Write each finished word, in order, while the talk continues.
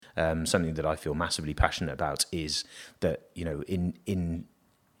something that I feel massively passionate about is that,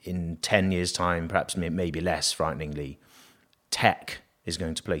 in 10 years' time, perhaps maybe less, frighteningly, tech is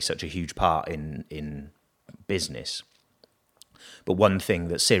going to play such a huge part in business. But one thing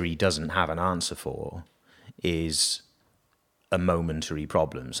that Siri doesn't have an answer for is a momentary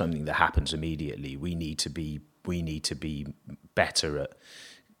problem, something that happens immediately. We need to be better at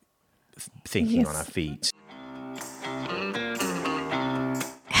thinking on our feet.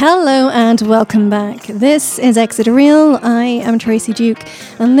 Hello and welcome back. This is Exeter Real. I am Tracy Duke,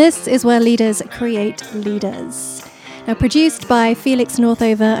 and this is where leaders create leaders. Now, produced by Felix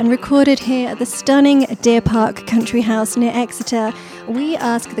Northover and recorded here at the stunning Deer Park Country House near Exeter, we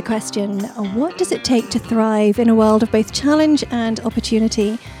ask the question, what does it take to thrive in a world of both challenge and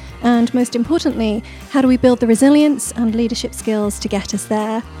opportunity? And most importantly, how do we build the resilience and leadership skills to get us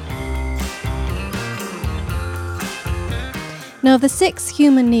there? Now, of the 6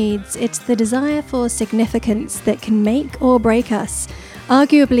 human needs, it's the desire for significance that can make or break us,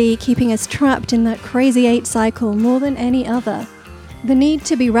 arguably keeping us trapped in that crazy 8 cycle more than any other. The need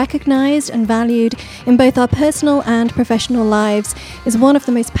to be recognized and valued in both our personal and professional lives is one of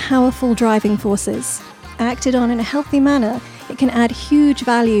the most powerful driving forces. Acted on in a healthy manner, it can add huge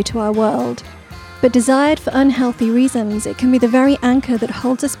value to our world. But desired for unhealthy reasons, it can be the very anchor that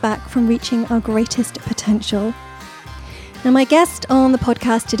holds us back from reaching our greatest potential. Now, my guest on the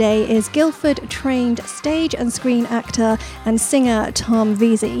podcast today is Guildford-trained stage and screen actor and singer Tom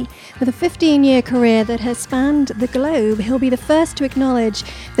Veazey. With a 15-year career that has spanned the globe, he'll be the first to acknowledge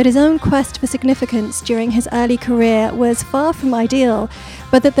that his own quest for significance during his early career was far from ideal,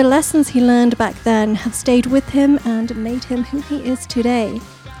 but that the lessons he learned back then have stayed with him and made him who he is today.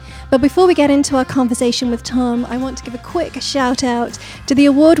 But before we get into our conversation with Tom, I want to give a quick shout out to the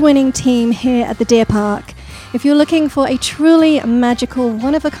award-winning team here at the Deer Park. If you're looking for a truly magical,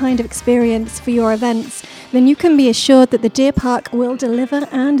 one-of-a-kind experience for your events, then you can be assured that the Deer Park will deliver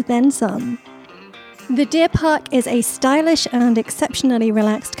and then some. The Deer Park is a stylish and exceptionally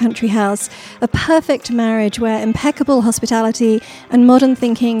relaxed country house, a perfect marriage where impeccable hospitality and modern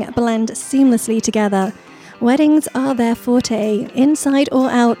thinking blend seamlessly together. Weddings are their forte, inside or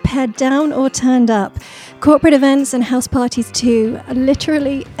out, pared down or turned up. Corporate events and house parties too,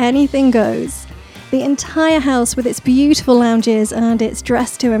 literally anything goes. The entire house, with its beautiful lounges and its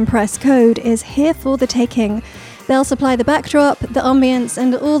dress to impress code, is here for the taking. They'll supply the backdrop, the ambience,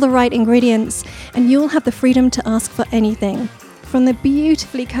 and all the right ingredients, and you'll have the freedom to ask for anything. From the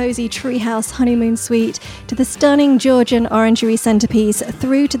beautifully cozy treehouse honeymoon suite to the stunning Georgian orangery centerpiece,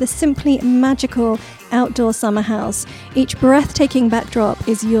 through to the simply magical outdoor summer house, each breathtaking backdrop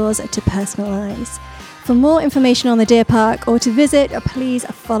is yours to personalize. For more information on the Deer Park or to visit, please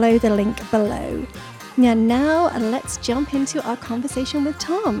follow the link below. Now let's jump into our conversation with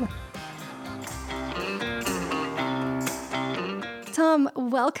Tom. Tom,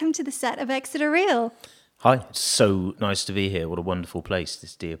 welcome to the set of Exeter Real. Hi, it's so nice to be here. What a wonderful place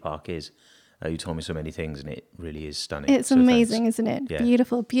this Deer Park is. You told me so many things, and it really is stunning. It's amazing, isn't it? Yeah.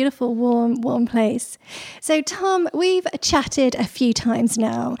 Beautiful, beautiful, warm place. So, Tom, we've chatted a few times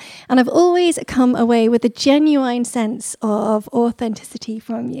now, and I've always come away with a genuine sense of authenticity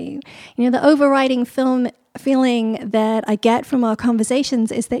from you. You know, the overriding feeling that I get from our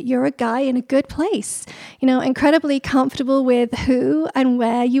conversations is that you're a guy in a good place, you know, incredibly comfortable with who and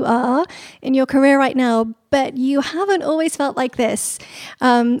where you are in your career right now, but you haven't always felt like this.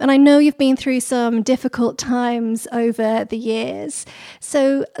 And I know you've been through some difficult times over the years.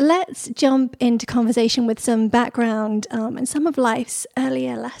 So let's jump into conversation with some background and some of life's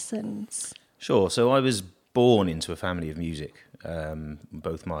earlier lessons. Sure. So I was born into a family of music.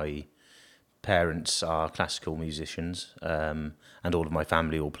 Both my parents are classical musicians, and all of my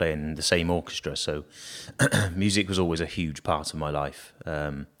family all play in the same orchestra. So music was always a huge part of my life.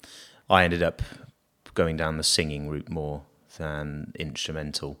 I ended up going down the singing route more than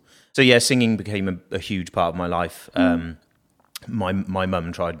instrumental. So yeah, singing became a huge part of my life. My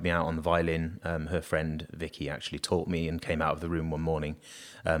mum tried me out on the violin. Her friend Vicky actually taught me and came out of the room one morning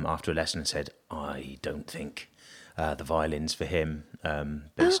after a lesson and said, I don't think the violin's for him,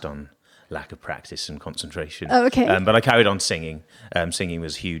 based on lack of practice and concentration. Oh, okay. But I carried on singing. Singing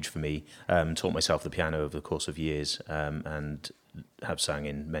was huge for me. Taught myself the piano over the course of years, and have sung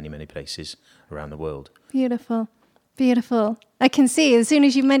in many, many places around the world. Beautiful. Beautiful. I can see as soon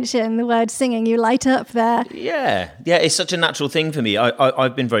as you mention the word singing, you light up there. Yeah, it's such a natural thing for me.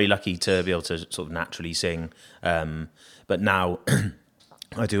 I've been very lucky to be able to sort of naturally sing, but now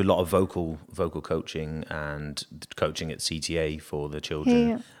I do a lot of vocal coaching and coaching at CTA for the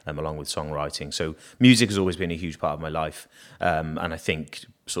children, along with songwriting. So music has always been a huge part of my life, and I think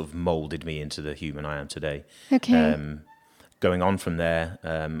sort of molded me into the human I am today. Okay. Going on from there,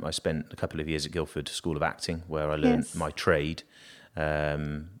 I spent a couple of years at Guildford School of Acting, where I learned Yes. my trade,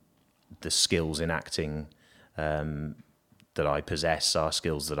 the skills in acting that I possess are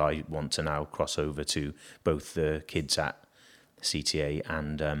skills that I want to now cross over to both the kids at CTA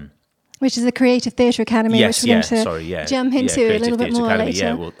and Which is the Creative Theatre Academy, which we're going to jump into a little bit more Academy, later.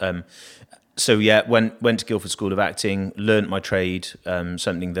 Yeah, well, so yeah, went to Guildford School of Acting, learnt my trade,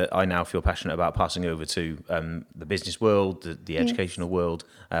 something that I now feel passionate about passing over to the business world, the educational world,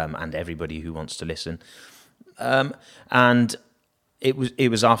 and everybody who wants to listen. And it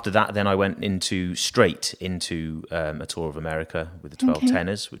was after that then I went straight into a tour of America with the 12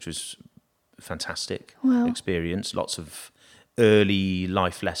 Tenors, which was a fantastic experience. Lots of early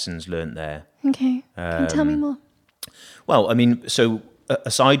life lessons learnt there. Okay. Can you tell me more? Well, I mean, so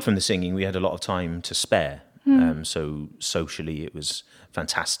aside from the singing, we had a lot of time to spare. So socially, it was a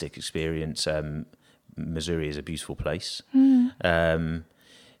fantastic experience. Missouri is a beautiful place.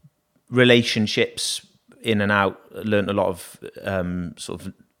 Relationships in and out, learnt a lot of sort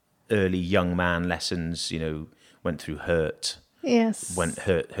of early young man lessons, went through hurt. Yes.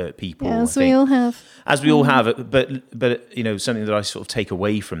 Hurt people. As we all have. As we all have. But something that I sort of take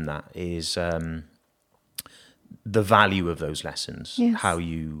away from that is the value of those lessons. Yes. How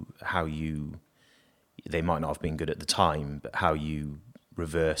you they might not have been good at the time, but how you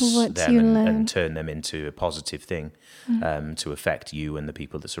reverse them and turn them into a positive thing to affect you and the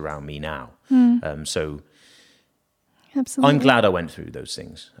people that surround me now. So absolutely. I'm glad I went through those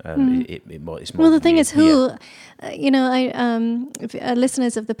things. It's well, the thing is,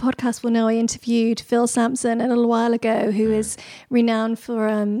 listeners of the podcast will know I interviewed Phil Sampson a little while ago, who is renowned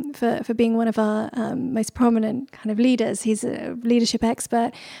for being one of our most prominent kind of leaders. He's a leadership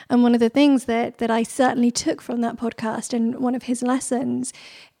expert. And one of the things that I certainly took from that podcast and one of his lessons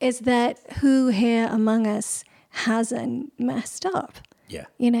is that who here among us hasn't messed up? Yeah.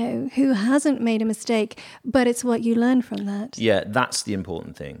 Who hasn't made a mistake, but it's what you learn from that. Yeah, that's the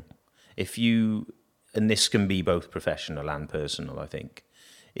important thing. And this can be both professional and personal, I think.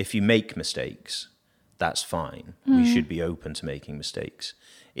 If you make mistakes, that's fine. We should be open to making mistakes.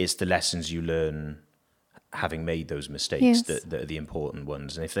 It's the lessons you learn having made those mistakes that are the important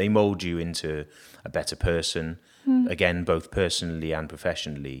ones. And if they mold you into a better person, again, both personally and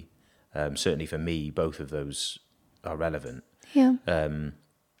professionally, certainly for me, both of those are relevant. Yeah.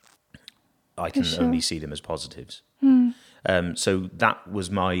 I can only see them as positives. So that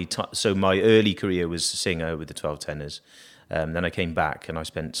was my early career was singer with the 12 Tenors. Then I came back and I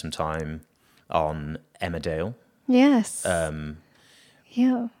spent some time on Emmerdale. Yes.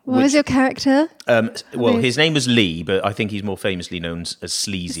 Yeah. What was your character? Well, his name was Lee, but I think he's more famously known as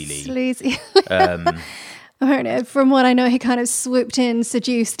Sleazy Lee. Sleazy. I don't know. From what I know, he kind of swooped in,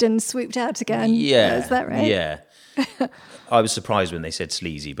 seduced, and swooped out again. Yeah. Is that right? Yeah. I was surprised when they said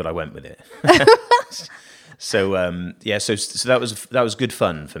sleazy, but I went with it. So that was good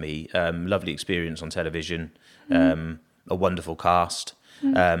fun for me. Lovely experience on television. A wonderful cast.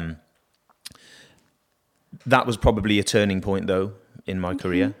 That was probably a turning point, though, in my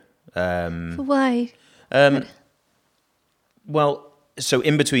career. Why? Well, so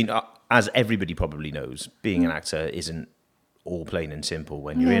in between, as everybody probably knows, being an actor isn't all plain and simple.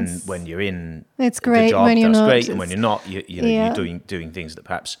 When you're in it's great. the job, when you're that's not, great, and when you're not, you're doing things that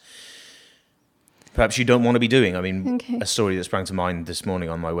perhaps you don't want to be doing. I mean, a story that sprang to mind this morning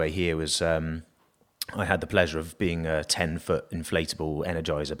on my way here was I had the pleasure of being a 10-foot inflatable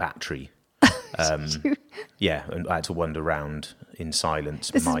Energizer battery. And I had to wander around in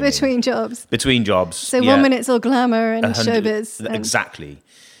silence. This is between jobs. Between jobs. So 1 minute's all glamour and showbiz. Exactly.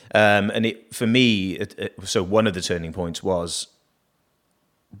 And for me, so one of the turning points was,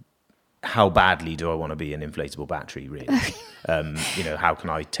 how badly do I want to be an inflatable battery, really? How can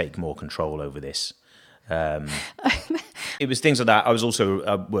I take more control over this? It was things like that. I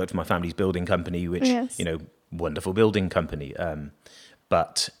worked for my family's building company, which, wonderful building company.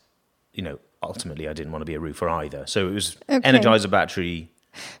 But, ultimately I didn't want to be a roofer either. So it was Energizer battery,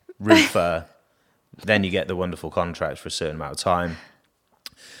 roofer, then you get the wonderful contract for a certain amount of time.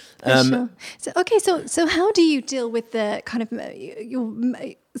 Sure. So how do you deal with the kind of your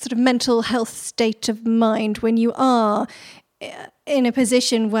sort of mental health state of mind when you are in a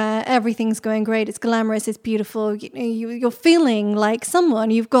position where everything's going great, it's glamorous, it's beautiful, you're feeling like someone,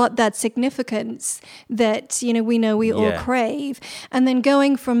 you've got that significance that we know we all crave, and then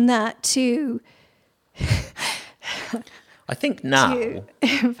going from that to I think now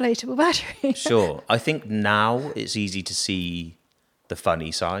inflatable battery. Sure. I think now it's easy to see the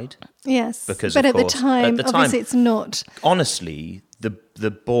funny side. Yes. Because but of at course, the time, obviously it's not. Honestly, the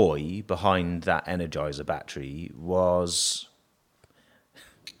the boy behind that Energizer battery was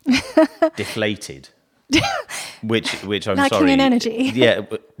deflated. which I'm lacking sorry. in energy. Yeah,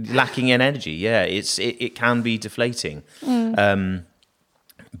 lacking in energy. Yeah, it can be deflating.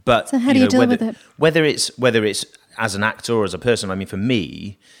 But So how do you deal with it? Whether it's as an actor or as a person, I mean, for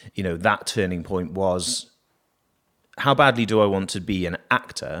me, that turning point was, how badly do I want to be an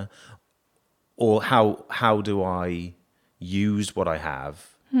actor, or how do I use what I have,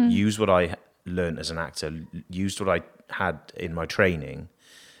 use what I learned as an actor, use what I had in my training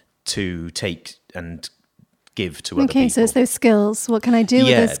to take and give to other people. Okay, so it's those skills. What can I do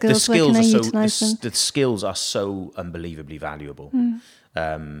with those skills? Where can I utilize them? The skills are so unbelievably valuable.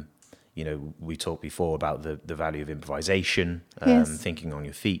 We talked before about the value of improvisation, Yes. thinking on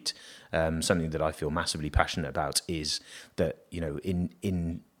your feet. Something that I feel massively passionate about is that,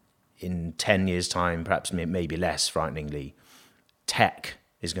 in 10 years' time, perhaps maybe less, frighteningly, tech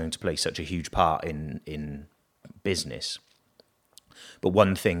is going to play such a huge part in business. But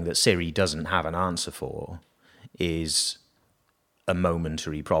one thing that Siri doesn't have an answer for is a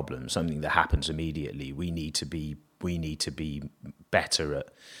momentary problem, something that happens immediately. We need to be better at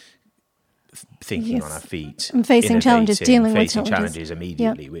thinking on our feet, and facing challenges, dealing with challenges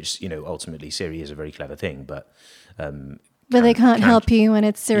immediately. Which ultimately Siri is a very clever thing, but they can't help you when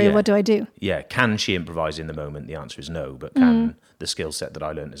it's Siri. What do I do? Yeah, can she improvise in the moment? The answer is no. But can the skill set that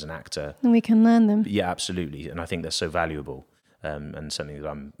I learned as an actor? And we can learn them. Yeah, absolutely. And I think they're so valuable, and something that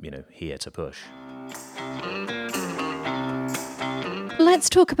I'm here to push. Let's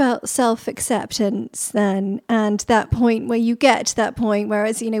talk about self-acceptance then, and that point where you get to that point where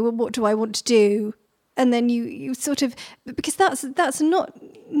it's, what do I want to do? And then you sort of, because that's not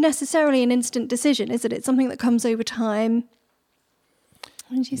necessarily an instant decision, is it? It's something that comes over time.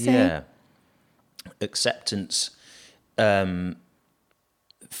 What did you say? Yeah. Acceptance.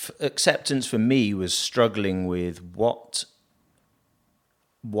 Acceptance for me was struggling with what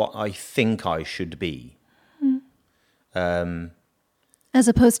I think I should be. As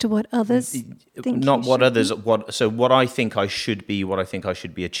opposed to what others think. Not what others. What I think I should be, what I think I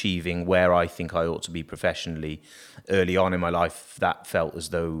should be achieving, where I think I ought to be professionally. Early on in my life, that felt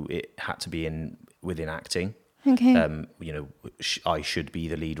as though it had to be within acting. Okay. I should be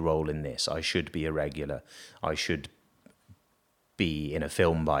the lead role in this. I should be a regular. I should be in a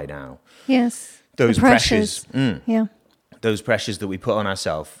film by now. Yes. Those pressures. Yeah. Those pressures that we put on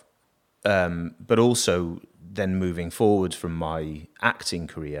ourselves, but also then moving forward from my acting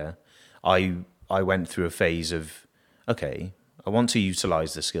career, I went through a phase of, okay, I want to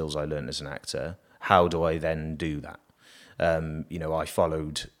utilize the skills I learned as an actor. How do I then do that? I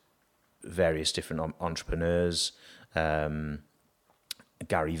followed various different entrepreneurs. Gary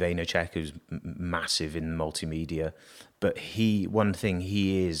Vaynerchuk, who's massive in multimedia, but one thing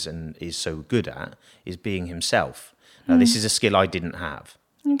he is and is so good at is being himself. Now, this is a skill I didn't have.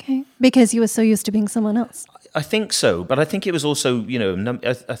 Okay. Because you were so used to being someone else. I think so, but I think it was also,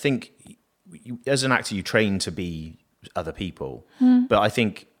 I think as an actor you train to be other people, but I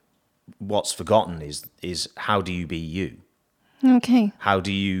think what's forgotten is how do you be you? Okay. How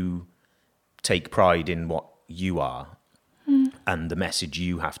do you take pride in what you are and the message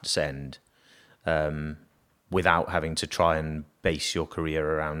you have to send, without having to try and base your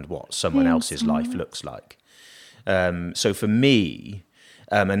career around what someone else's life looks like. So for me,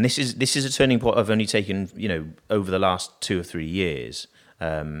 and this is a turning point I've only taken, over the last 2 or 3 years.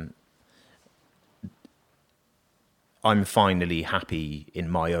 I'm finally happy in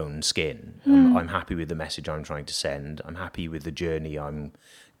my own skin. I'm happy with the message I'm trying to send. I'm happy with the journey I'm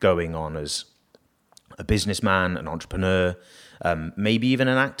going on as a businessman, an entrepreneur, maybe even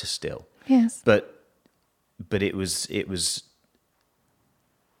an actor still. Yes. But it was.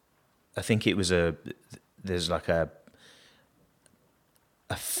 I think it was there's like a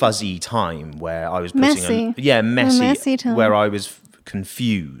fuzzy time where I was putting messy time. where I was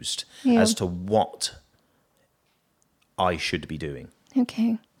confused as to what I should be doing.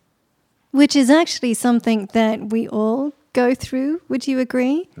 Okay. Which is actually something that we all go through. Would you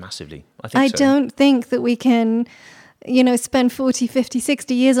agree? Massively. I think so. I don't think that we can, spend 40, 50,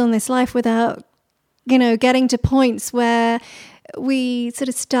 60 years on this life without, getting to points where we sort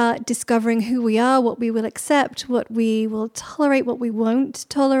of start discovering who we are, what we will accept, what we will tolerate, what we won't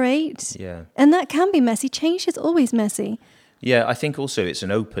tolerate. Yeah. And that can be messy. Change is always messy. Yeah, I think also it's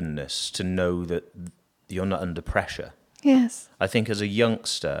an openness to know that you're not under pressure. Yes. I think as a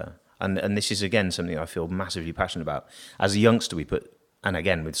youngster, and this is again something I feel massively passionate about, as a youngster and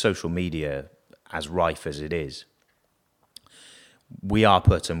again with social media as rife as it is, we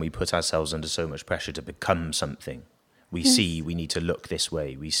put ourselves under so much pressure to become something. We see we need to look this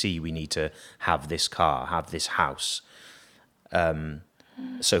way. We see we need to have this car, have this house.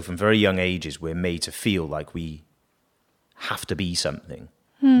 So from very young ages, we're made to feel like we have to be something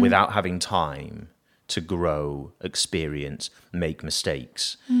without having time to grow, experience, make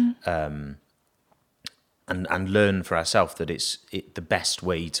mistakes, and learn for ourselves that the best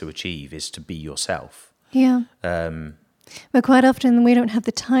way to achieve is to be yourself. Yeah. But quite often we don't have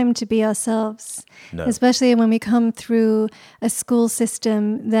the time to be ourselves, No. especially when we come through a school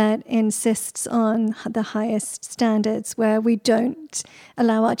system that insists on the highest standards, where we don't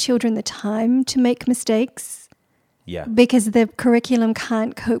allow our children the time to make mistakes Yeah. because the curriculum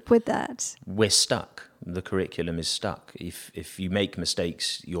can't cope with that. We're stuck. The curriculum is stuck. If you make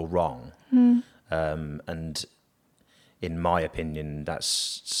mistakes, you're wrong. And in my opinion,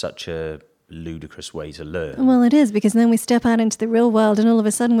 that's such a ludicrous way to learn. Well, it is, because then we step out into the real world and all of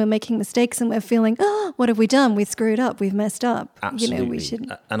a sudden we're making mistakes and we're feeling, oh, what have we done? We screwed up. We've messed up. Absolutely. We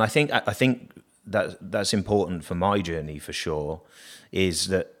should. And I think that's important for my journey for sure, is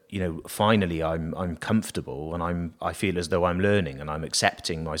that, finally I'm comfortable and I feel as though I'm learning and I'm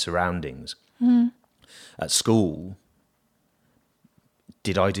accepting my surroundings. At school,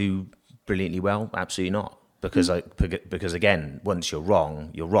 did I do brilliantly well? Absolutely not. Because again, once you're wrong,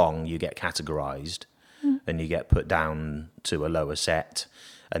 you get categorized and you get put down to a lower set,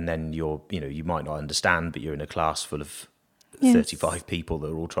 and then you might not understand, but you're in a class full of 35 people that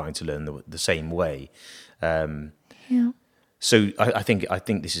are all trying to learn the same way. So I think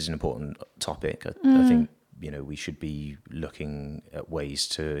this is an important topic. I think we should be looking at ways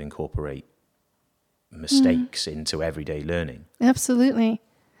to incorporate mistakes into everyday learning. Absolutely.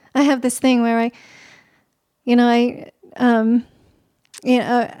 I have this thing where I have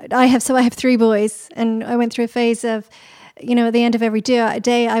 3 boys, and I went through a phase of, at the end of every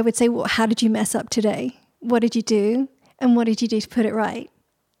day, I would say, well, how did you mess up today? What did you do? And what did you do to put it right?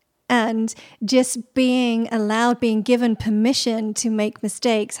 And just being given permission to make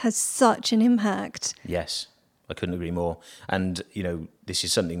mistakes has such an impact. Yes, I couldn't agree more. And, this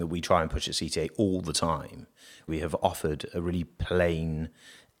is something that we try and push at CTA all the time. We have offered a really plain,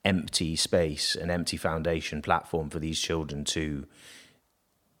 empty space, an empty foundation platform for these children to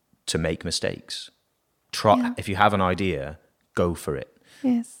make mistakes. If you have an idea, go for it.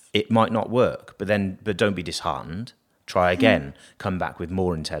 Yes. It might not work, but don't be disheartened. Try again. Come back with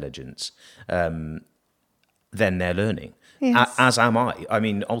more intelligence. Then they're learning. Yes. As am I. I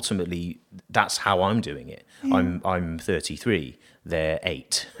mean, ultimately, that's how I'm doing it. Yeah. I'm 33. They're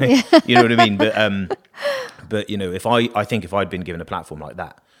 8. You know what I mean? But if I'd been given a platform like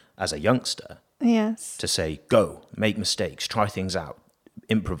that as a youngster, yes, to say, go, make mistakes, try things out,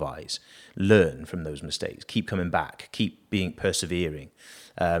 improvise, learn from those mistakes, keep coming back, keep being persevering.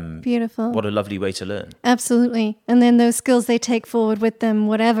 Beautiful. What a lovely way to learn. Absolutely. And then those skills they take forward with them,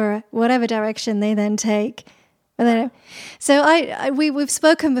 whatever direction they then take. So we've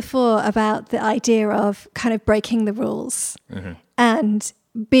spoken before about the idea of kind of breaking the rules and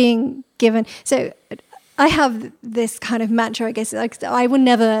being given. So I have this kind of mantra, I guess. Like, I would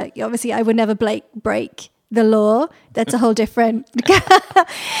never break the law. That's a whole different,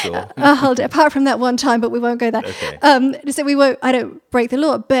 apart from that one time, but we won't go there. Okay. So I don't break the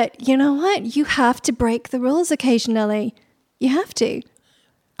law, but you know what? You have to break the rules occasionally. You have to.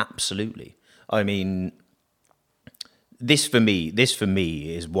 Absolutely. I mean, this for me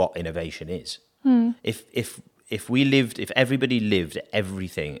is what innovation is. If everybody lived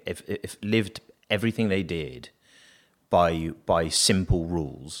everything, if lived everything they did by simple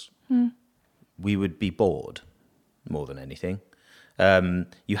rules, we would be bored more than anything.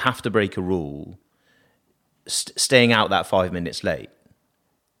 You have to break a rule. Staying out that 5 minutes late,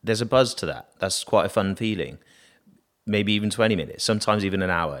 there's a buzz to that. That's quite a fun feeling. Maybe even 20 minutes, sometimes even an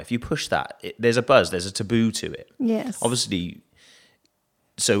hour. If you push that, there's a buzz, there's a taboo to it. Yes. Obviously,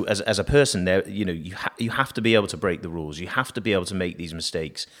 so as a person, there, you have to be able to break the rules. You have to be able to make these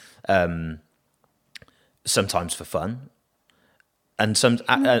mistakes, sometimes for fun, and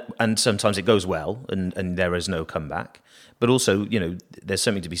sometimes it goes well, and there is no comeback. But also, there's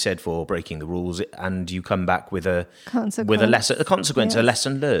something to be said for breaking the rules, and you come back with a consequence, a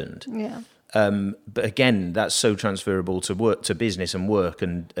lesson learned. Yeah. But again, that's so transferable to work, to business and work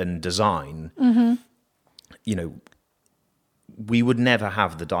and design. We would never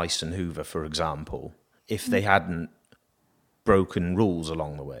have the Dyson Hoover, for example, if they hadn't broken rules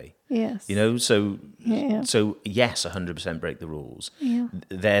along the way. Yes. So yes, 100% break the rules. Yeah.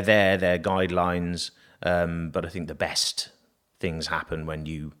 They're guidelines, but I think the best things happen when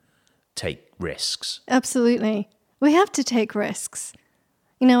you take risks. Absolutely. We have to take risks.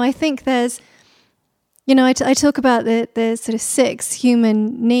 I think there's You know, I talk about the sort of 6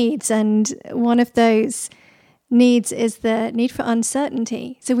 human needs, and one of those needs is the need for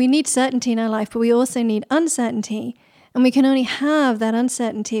uncertainty. So we need certainty in our life, but we also need uncertainty. And we can only have that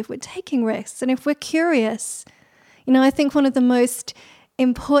uncertainty if we're taking risks and if we're curious. You know, I think one of the most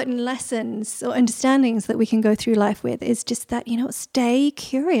important lessons or understandings that we can go through life with is just that, you know, stay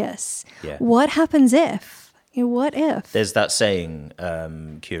curious. Yeah. What happens if? You know, what if? There's that saying,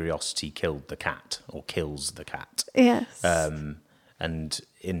 curiosity killed the cat, or kills the cat. Yes. And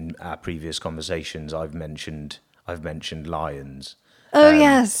in our previous conversations, I've mentioned lions. Oh,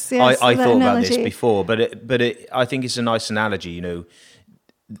 yes. I that thought about analogy. this before, but I think it's a nice analogy. You know,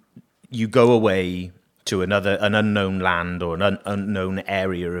 you go away to an unknown land or an unknown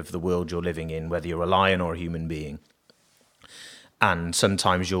area of the world you're living in, whether you're a lion or a human being, and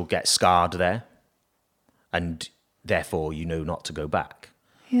sometimes you'll get scarred there, and therefore you know not to go back.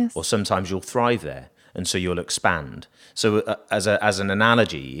 Yes. Or sometimes you'll thrive there, and so you'll expand. So as an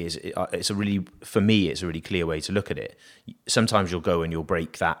analogy, it's a really clear way to look at it. Sometimes you'll go and you'll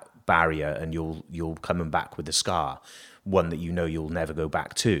break that barrier, and you'll come back with a scar, one that you know you'll never go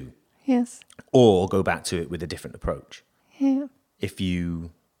back to. Yes. Or go back to it with a different approach. Yeah. If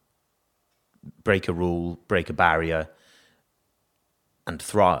you break a rule, break a barrier, and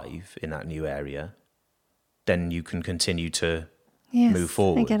thrive in that new area, then you can continue to Yes, move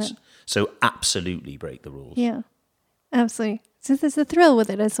forwards. I get it. So absolutely break the rules. Yeah, absolutely. So there's a thrill with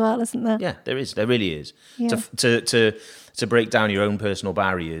it as well, isn't there? Yeah, there is. There really is. Yeah. To break down your own personal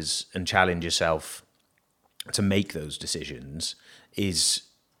barriers and challenge yourself to make those decisions is,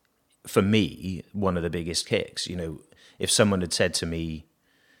 for me, one of the biggest kicks. You know, if someone had said to me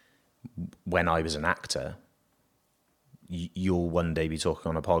when I was an actor, you'll one day be talking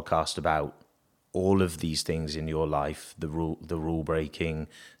on a podcast about all of these things in your life, the rule breaking,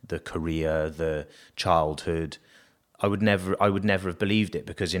 the career, the childhood, I would never have believed it,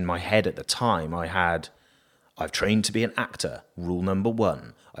 because in my head at the time I've trained to be an actor, rule number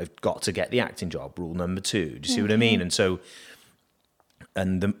 1. I've got to get the acting job, rule number 2. Do you see what I mean? And so,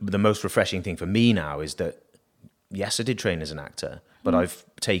 and the most refreshing thing for me now is that, yes, I did train as an actor, but I've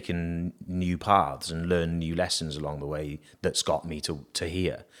taken new paths and learned new lessons along the way that's got me to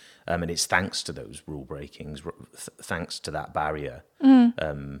here. And it's thanks to those rule breakings, thanks to that barrier.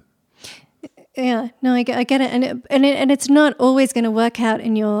 Yeah, no, I get it, and it's not always going to work out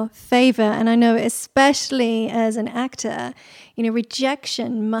in your favor. And I know, especially as an actor, you know,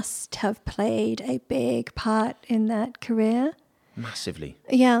 rejection must have played a big part in that career. Massively.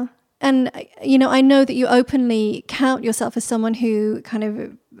 Yeah, and you know, I know that you openly count yourself as someone who kind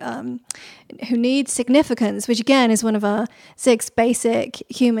of who needs significance, which again is one of our 6 basic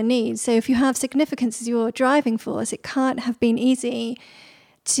human needs. So if you have significance as your driving force, it can't have been easy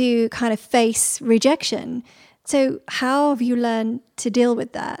to kind of face rejection. So how have you learned to deal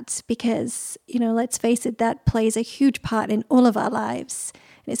with that? Because, you know, let's face it, that plays a huge part in all of our lives.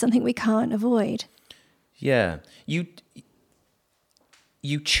 And it's something we can't avoid. Yeah. You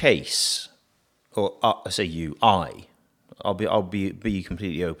chase, or I say you, I'll be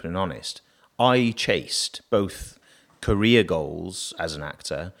completely open and honest. I chased both career goals as an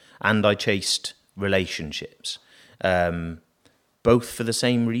actor, and I chased relationships, both for the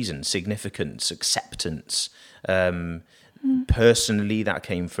same reason: significance, acceptance. Personally, that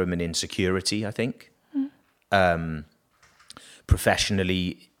came from an insecurity, I think.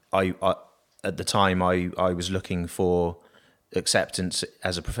 Professionally, I at the time I was looking for acceptance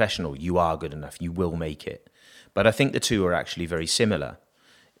as a professional. You are good enough. You will make it. But I think the two are actually very similar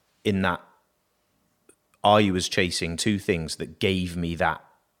in that I was chasing 2 things that gave me that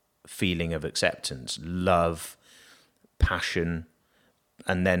feeling of acceptance: love, passion,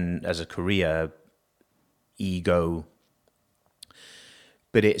 and then as a career, ego.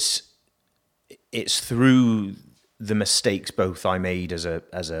 But it's through the mistakes both I made as a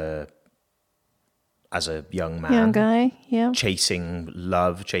young man, Young guy, yeah. chasing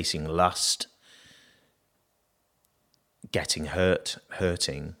love, chasing lust, getting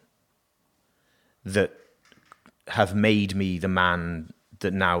hurting, that have made me the man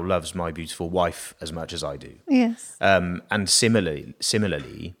that now loves my beautiful wife as much as I do. Yes. And similarly,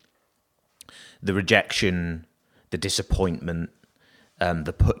 the rejection, the disappointment,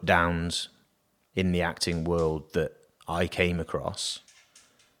 the put downs in the acting world that I came across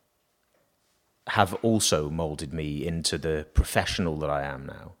have also molded me into the professional that I am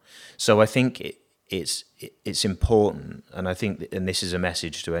now. So I think it's important, and I think and this is a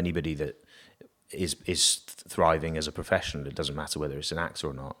message to anybody that is thriving as a professional. It doesn't matter whether it's an actor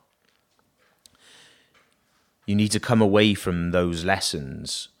or not. You need to come away from those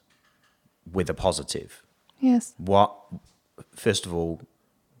lessons with a positive. Yes. First of all,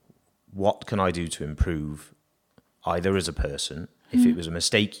 what can I do to improve either as a person? If it was a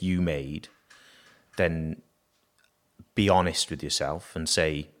mistake you made, then be honest with yourself and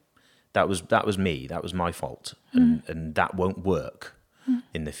say, that was me, that was my fault, and that won't work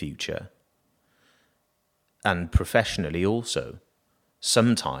in the future. And professionally also,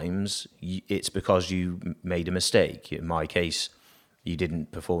 sometimes it's because you made a mistake. In my case, you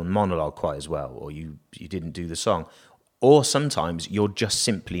didn't perform the monologue quite as well, or you didn't do the song. Or sometimes you're just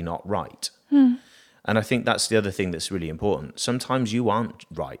simply not right. And I think that's the other thing that's really important. Sometimes you aren't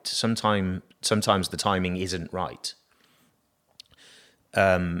right. Sometimes the timing isn't right.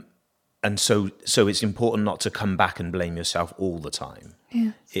 And so it's important not to come back and blame yourself all the time.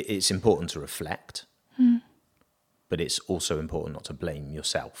 Yes. It's important to reflect, but it's also important not to blame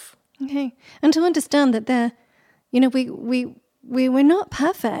yourself. Okay. And to understand that we're not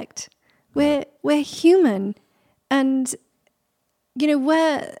perfect. We're human. And,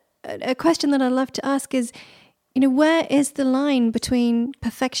 where a question that I love to ask is, where is the line between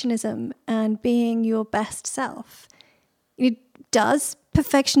perfectionism and being your best self? Does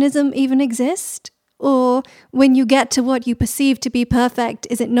perfectionism even exist? Or when you get to what you perceive to be perfect,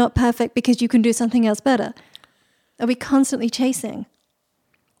 is it not perfect because you can do something else better? Are we constantly chasing?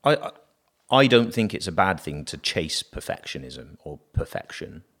 I don't think it's a bad thing to chase perfectionism or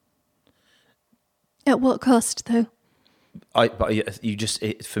perfection. At what cost, though?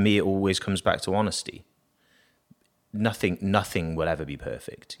 For me, it always comes back to honesty. Nothing will ever be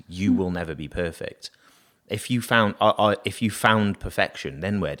perfect. You will never be perfect. If you found perfection,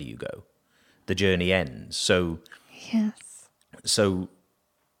 then where do you go? The journey ends. So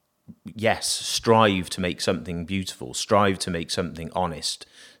yes, strive to make something beautiful. Strive to make something honest.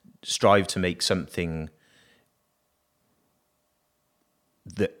 Strive to make something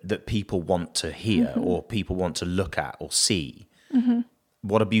that people want to hear or people want to look at or see.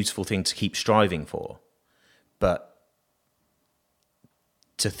 What a beautiful thing to keep striving for. But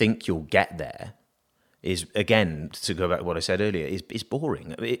to think you'll get there is, again, to go back to what I said earlier, is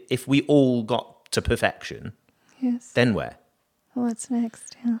boring. If we all got to perfection, then where? What's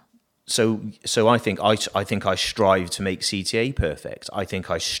next? Yeah. So I think I strive to make CTA perfect. I think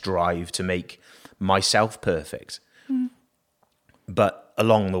I strive to make myself perfect. But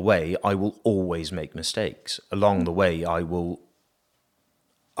along the way, I will always make mistakes. Along the way, I will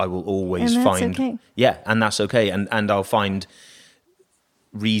always find... Okay. Yeah, and that's okay. And I'll find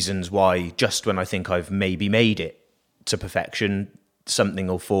reasons why, just when I think I've maybe made it to perfection, something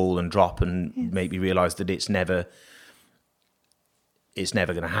will fall and drop and make me realise that it's never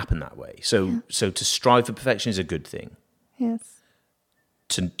going to happen that way. So to strive for perfection is a good thing. Yes.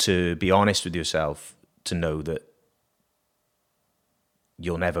 To be honest with yourself, to know that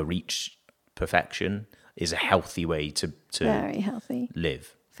you'll never reach perfection is a healthy way to very healthy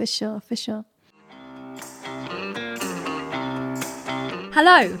live. For sure.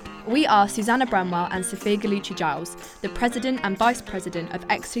 Hello, we are Susanna Bramwell and Sophia Gallucci-Giles, the President and Vice President of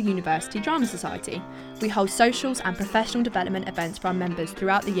Exeter University Drama Society. We hold socials and professional development events for our members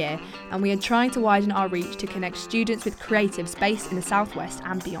throughout the year, and we are trying to widen our reach to connect students with creatives based in the South West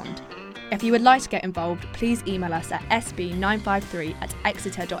and beyond. If you would like to get involved, please email us at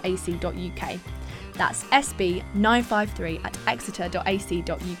sb953@exeter.ac.uk. That's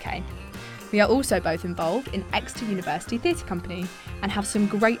sb953@exeter.ac.uk. We are also both involved in Exeter University Theatre Company and have some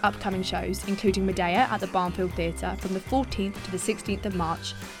great upcoming shows, including Medea at the Barnfield Theatre from the 14th to the 16th of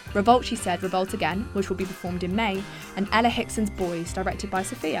March, Revolt She Said, Revolt Again, which will be performed in May, and Ella Hickson's Boys, directed by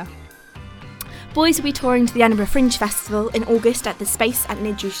Sophia. Boys will be touring to the Edinburgh Fringe Festival in August at The Space at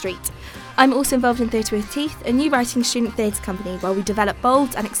Nidgew Street. I'm also involved in Theatre with Teeth, a new writing student theatre company where we develop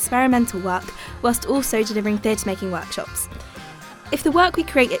bold and experimental work whilst also delivering theatre making workshops. If the work we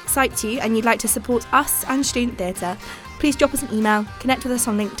create excites you and you'd like to support us and student theatre, please drop us an email, connect with us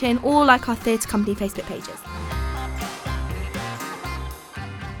on LinkedIn or like our theatre company Facebook pages.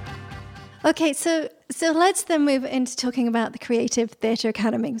 Okay, so let's then move into talking about the Creative Theatre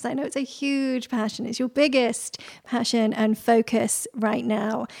Academy, because I know it's a huge passion. It's your biggest passion and focus right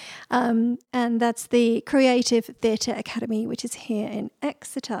now. And that's the Creative Theatre Academy, which is here in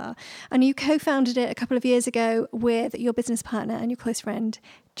Exeter. And you co-founded it a couple of years ago with your business partner and your close friend,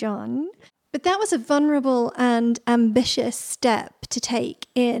 John. But that was a vulnerable and ambitious step to take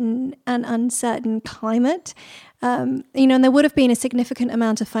in an uncertain climate. And there would have been a significant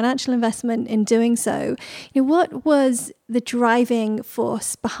amount of financial investment in doing so. What was the driving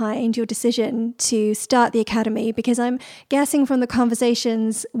force behind your decision to start the academy? Because I'm guessing from the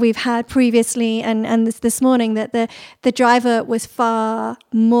conversations we've had previously and this morning that the driver was far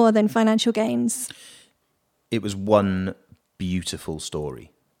more than financial gains. It was one beautiful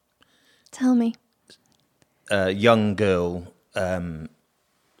story. Tell me. A young girl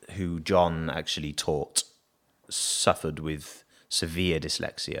who John actually taught suffered with severe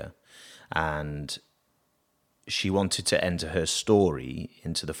dyslexia, and she wanted to enter her story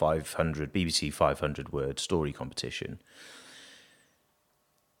into the BBC 500 word story competition.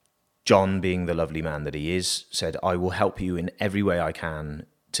 John, being the lovely man that he is, said, "I will help you in every way I can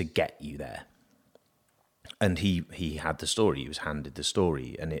to get you there." And he had the story, he was handed the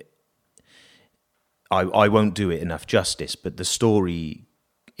story, and I won't do it enough justice, but the story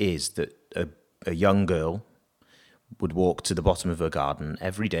is that a young girl would walk to the bottom of her garden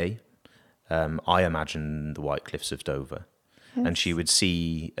every day. I imagine the White Cliffs of Dover. Yes. And she would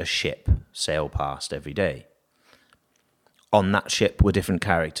see a ship sail past every day. On that ship were different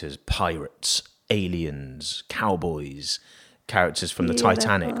characters: pirates, aliens, cowboys, characters from the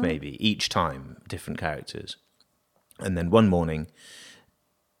Titanic, maybe. Each time, different characters. And then one morning,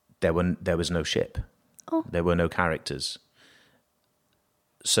 there was no ship. Oh. There were no characters.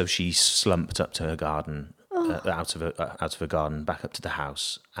 So she slumped up to her garden, out of her garden, back up to the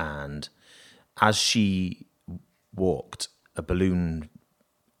house. And as she walked, a balloon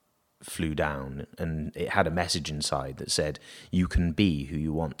flew down, and it had a message inside that said, "You can be who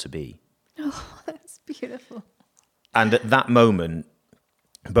you want to be." Oh, that's beautiful. And at that moment,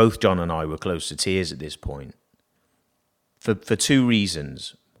 both John and I were close to tears at this point, for two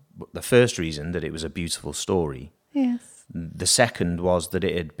reasons. The first reason, that it was a beautiful story. Yes. The second was that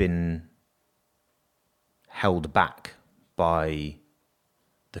it had been held back by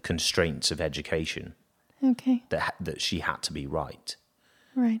the constraints of education. Okay. That she had to be right.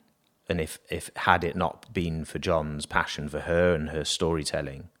 Right. And if had it not been for John's passion for her and her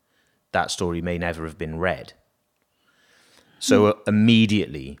storytelling, that story may never have been read. So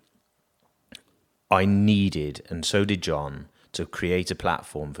immediately, I needed, and so did John, to create a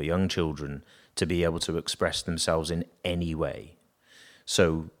platform for young children to be able to express themselves in any way.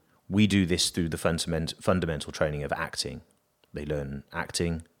 So we do this through the fundamental training of acting. They learn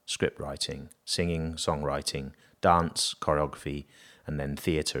acting, script writing, singing, songwriting, dance, choreography, and then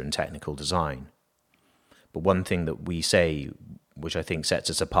theatre and technical design. But one thing that we say, which I think sets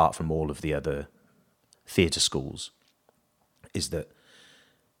us apart from all of the other theatre schools, is that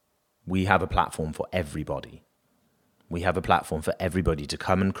we have a platform for everybody. We have a platform for everybody to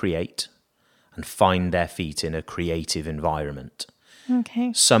come and create and find their feet in a creative environment.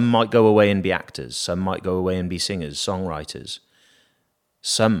 Okay. Some might go away and be actors. Some might go away and be singers, songwriters.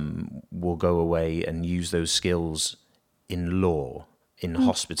 Some will go away and use those skills in law, in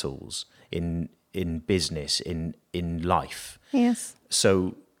hospitals, in business, in life. Yes.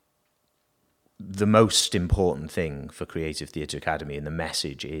 So the most important thing for Creative Theatre Academy, and the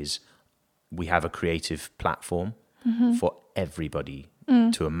message is, we have a creative platform for everybody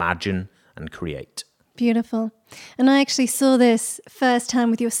to imagine and create. Beautiful. And I actually saw this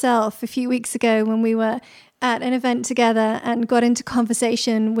firsthand with yourself a few weeks ago when we were at an event together and got into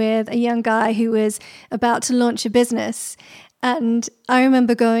conversation with a young guy who was about to launch a business. And I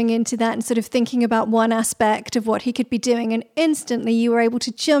remember going into that and sort of thinking about one aspect of what he could be doing. And instantly you were able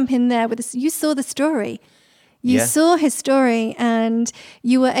to jump in there with this. You saw the story. You saw his story, and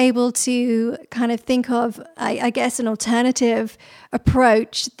you were able to kind of think of, I guess, an alternative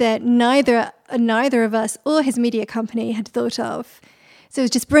approach that neither of us or his media company had thought of. So it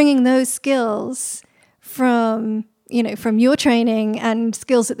was just bringing those skills from your training and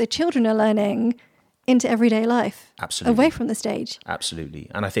skills that the children are learning into everyday life. Absolutely. Away from the stage. Absolutely.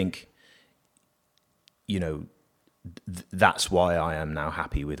 And I think, that's why I am now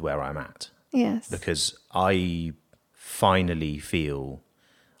happy with where I'm at. Yes. Because I finally feel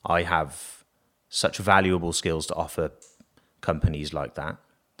I have such valuable skills to offer companies like that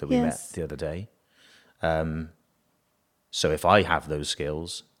we met the other day. So if I have those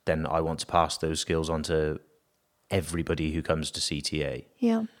skills, then I want to pass those skills on to everybody who comes to CTA.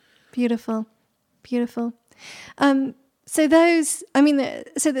 Yeah. Beautiful. Beautiful. So those,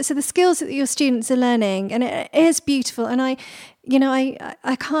 so the skills that your students are learning, and it is beautiful. And I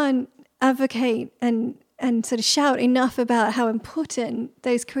can't advocate and sort of shout enough about how important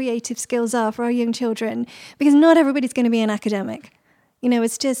those creative skills are for our young children, because not everybody's going to be an academic.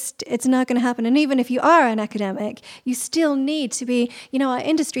 It's not going to happen. And even if you are an academic, you still need to be, our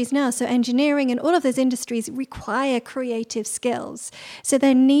industries now, so engineering and all of those industries require creative skills. So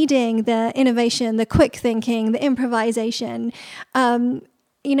they're needing the innovation, the quick thinking, the improvisation,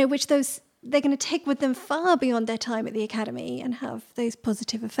 which they're going to take with them far beyond their time at the academy and have those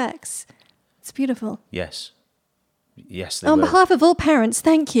positive effects. It's beautiful. Yes. Yes. On behalf of all parents,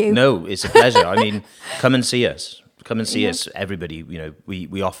 thank you. No, it's a pleasure. I mean, come and see us. Come and see us, everybody.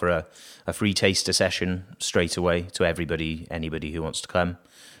 We offer a free taster session straight away to anybody who wants to come.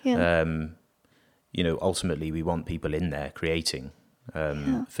 Yeah. Ultimately, we want people in there creating,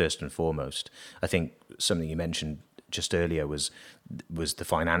 first and foremost. I think something you mentioned just earlier was the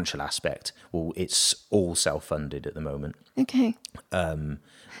financial aspect. Well, it's all self-funded at the moment. Okay. And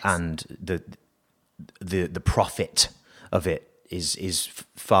the profit of it is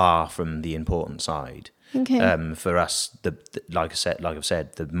far from the important side. Okay. For us, like I've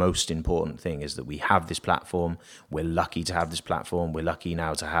said, the most important thing is that we have this platform. We're lucky to have this platform. We're lucky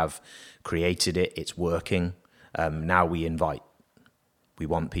now to have created it. It's working. Now we invite. We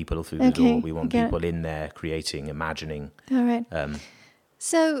want people through the door. We want people in there creating, imagining. All right.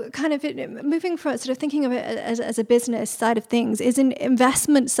 So kind of moving from sort of thinking of it as a business side of things, is an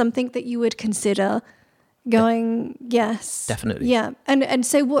investment something that you would consider going? Yes, definitely. Yeah. And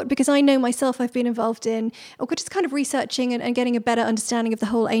so what, because I know myself, I've been involved in, or just kind of researching and getting a better understanding of the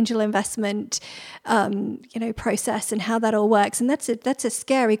whole angel investment, process and how that all works. And that's a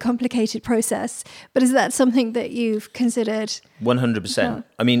scary, complicated process. But is that something that you've considered? 100%.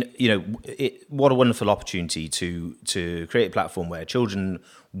 I mean, what a wonderful opportunity to create a platform where children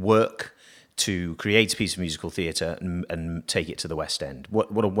work to create a piece of musical theatre and take it to the West End.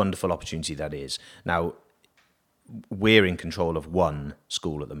 What a wonderful opportunity that is. Now, we're in control of one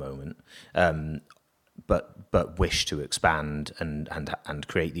school at the moment, but wish to expand and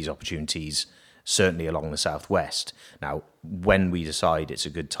create these opportunities certainly along the southwest. Now, when we decide it's a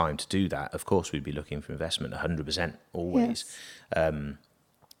good time to do that, of course we'd be looking for investment 100% always. Yes.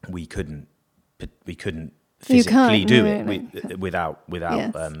 We couldn't physically do it without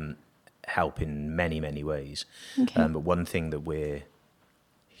yes. Help in many, many ways. Okay. But one thing that we're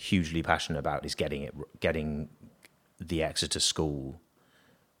hugely passionate about is getting the Exeter School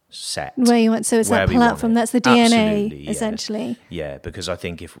set where you want. So it's that platform. That's the DNA. Absolutely, essentially. Yeah, because I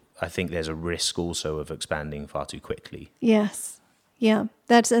think there's a risk also of expanding far too quickly. Yes. Yeah.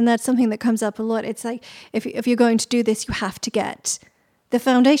 That's something that comes up a lot. It's like if you're going to do this, you have to get the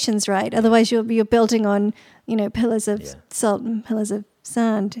foundations right. Otherwise, you're building on pillars of salt and pillars of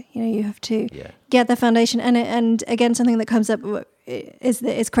sand. You have to get the foundation. And again, something that comes up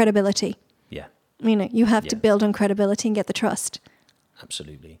is credibility. Yeah. You have to build on credibility and get the trust.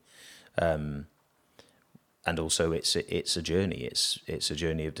 Absolutely. And also it's a journey. It's a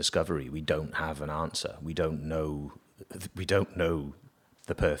journey of discovery. We don't have an answer. We don't know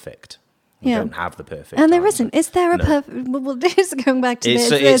the perfect. We don't have the perfect and there answer. Isn't. Is there a perfect... Well, this is going back to this.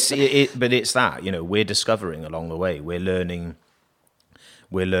 But it's that, we're discovering along the way. We're learning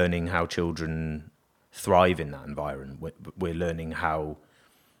how children thrive in that environment. We're learning how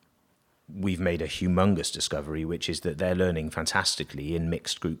we've made a humongous discovery, which is that they're learning fantastically in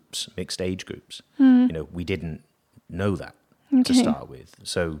mixed age groups. We didn't know that to start with.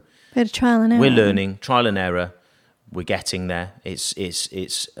 So bit of trial and error. We're learning, trial and error. We're getting there. It's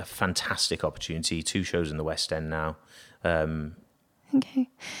a fantastic opportunity. 2 shows in the West End now. Okay.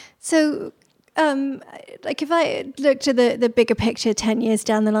 So if I look to the bigger picture 10 years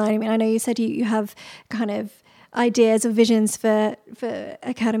down the line, I mean, I know you said you have kind of ideas or visions for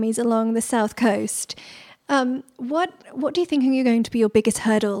academies along the South Coast. What do you think are going to be your biggest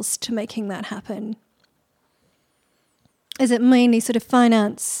hurdles to making that happen? Is it mainly sort of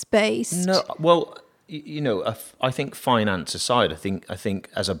finance based? No, well, I think finance aside, I think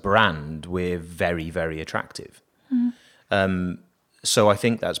as a brand we're very, very attractive. So I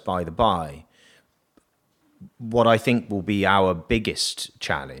think that's by the by. What I think will be our biggest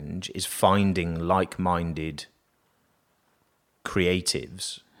challenge is finding like-minded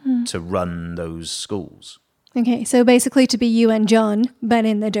creatives to run those schools. Okay, so basically to be you and John, but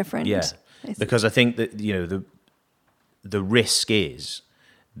in the different. Yeah, because I think that the risk is,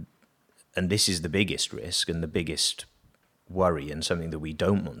 and this is the biggest risk and the biggest worry, and something that we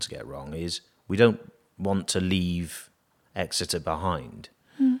don't want to get wrong, is we don't want to leave Exeter behind.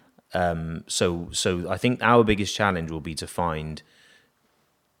 So I think our biggest challenge will be to find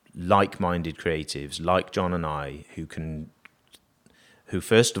like-minded creatives like John and I who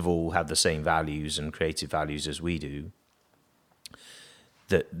first of all have the same values and creative values as we do,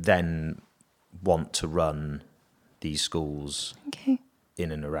 that then want to run these schools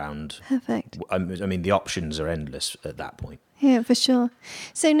in and around. Perfect. I mean, the options are endless at that point. Yeah, for sure.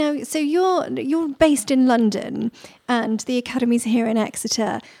 So you're based in London, and the academy's here in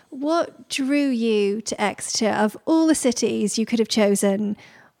Exeter. What drew you to Exeter? Of all the cities you could have chosen,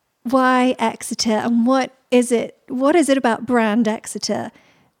 why Exeter? And what is it about brand Exeter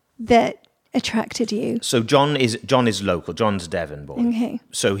that attracted you? So John is local. John's a Devon boy. Okay.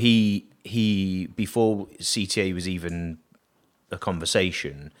 So he before CTA was even a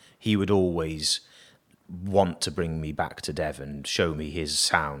conversation, he would always want to bring me back to Devon, show me his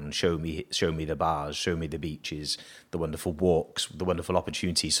sound, show me the bars, show me the beaches, the wonderful walks, the wonderful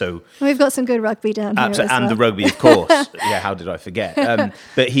opportunities. So we've got some good rugby down here, and well. the rugby, of course. Yeah, how did I forget?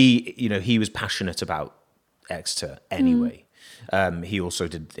 But he was passionate about Exeter anyway. He also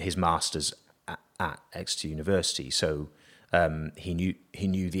did his masters at Exeter University, so he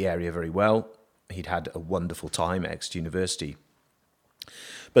knew the area very well. He'd had a wonderful time at Exeter University.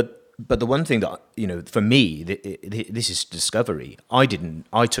 But the one thing that, for me, this is discovery. I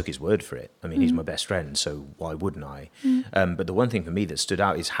took his word for it. I mean, he's my best friend, so why wouldn't I? But the one thing for me that stood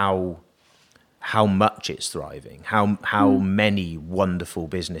out is how much it's thriving, how many wonderful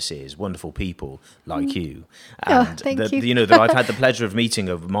businesses, wonderful people like you, and thank you. That I've had the pleasure of meeting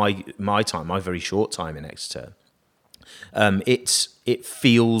over my very short time in Exeter. It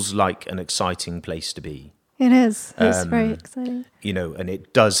feels like an exciting place to be. It is. It's very exciting. And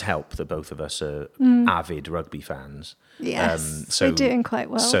it does help that both of us are avid rugby fans. Yes, so we're doing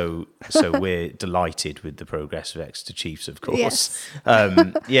quite well. So we're delighted with the progress of Exeter Chiefs, of course.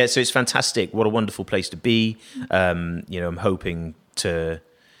 Yes. So it's fantastic. What a wonderful place to be. I'm hoping to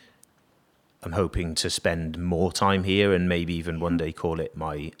spend more time here and maybe even one day call it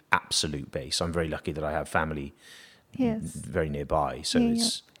my absolute base. I'm very lucky that I have family very nearby. So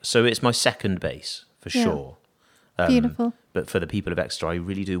it's my second base. For sure. Beautiful. But for the people of Exeter, I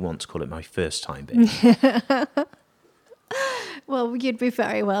really do want to call it my first time base. Well, you'd be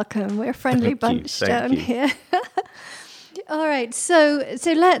very welcome. We're a friendly bunch down here. All right, so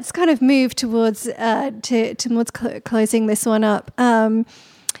let's kind of move towards closing this one up.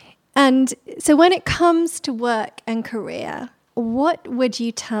 And so when it comes to work and career, what would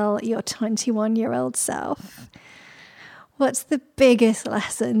you tell your 21-year-old self? What's the biggest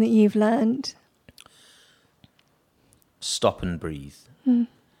lesson that you've learned? Stop and breathe.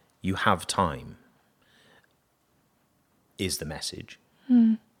 You have time is the message.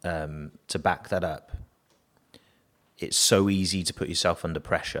 To back that up, it's so easy to put yourself under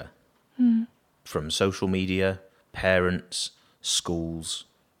pressure from social media, parents, schools,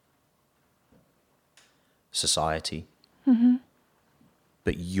 society.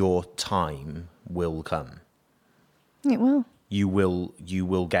 But your time will come. It will. You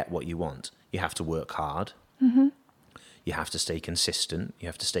will get what you want. You have to work hard. You have to stay consistent. You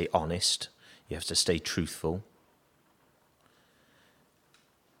have to stay honest. You have to stay truthful.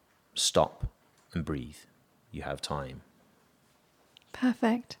 Stop and breathe. You have time.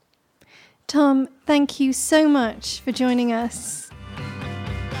 Perfect. Tom, thank you so much for joining us.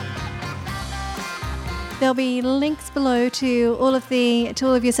 There'll be links below to all of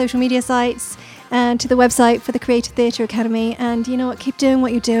your social media sites and to the website for the Creative Theatre Academy. And you know what? Keep doing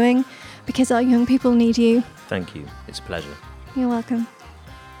what you're doing because our young people need you. Thank you. It's a pleasure. You're welcome.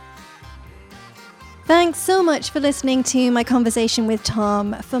 Thanks so much for listening to my conversation with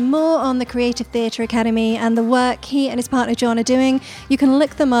Tom. For more on the Creative Theatre Academy and the work he and his partner John are doing, you can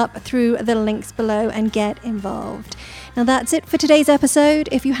look them up through the links below and get involved. Now that's it for today's episode.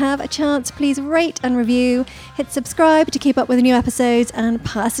 If you have a chance, please rate and review, hit subscribe to keep up with new episodes, and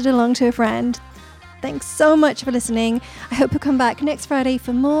pass it along to a friend. Thanks so much for listening. I hope you'll come back next Friday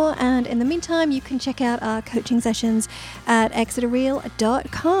for more. And in the meantime, you can check out our coaching sessions at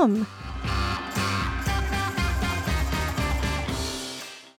exeterreal.com.